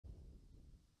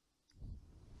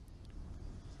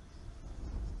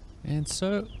And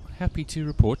so happy to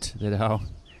report that our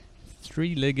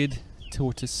three-legged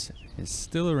tortoise is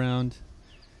still around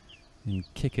and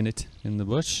kicking it in the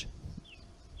bush.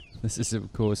 This is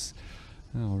of course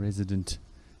our resident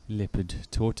leopard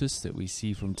tortoise that we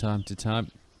see from time to time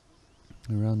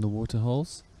around the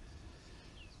waterholes.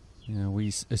 We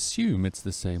assume it's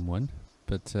the same one,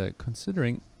 but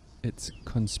considering it's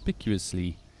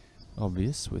conspicuously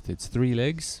obvious with its 3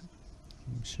 legs,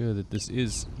 I'm sure that this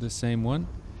is the same one.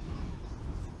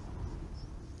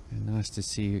 And nice to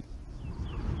see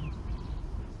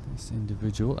this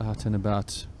individual out and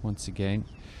about once again.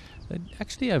 They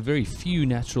actually have very few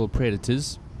natural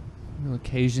predators. You'll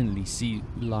occasionally see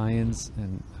lions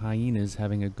and hyenas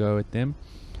having a go at them.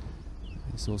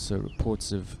 There's also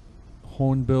reports of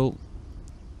hornbill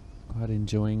quite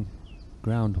enjoying,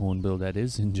 ground hornbill that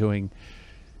is, enjoying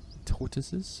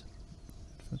tortoises.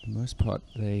 For the most part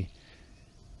they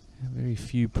have very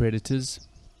few predators.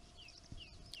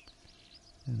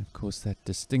 And of course that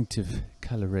distinctive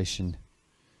coloration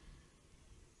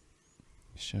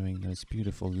showing those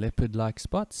beautiful leopard-like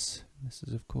spots. This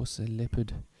is of course a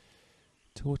leopard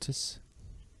tortoise,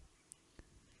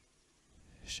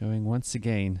 showing once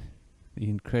again the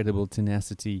incredible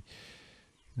tenacity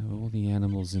of all the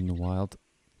animals in the wild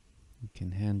who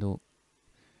can handle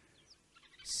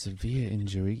severe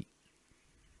injury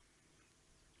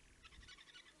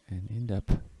and end up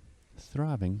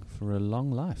thriving for a long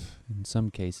life, in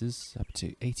some cases up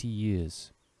to 80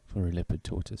 years for a leopard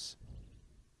tortoise.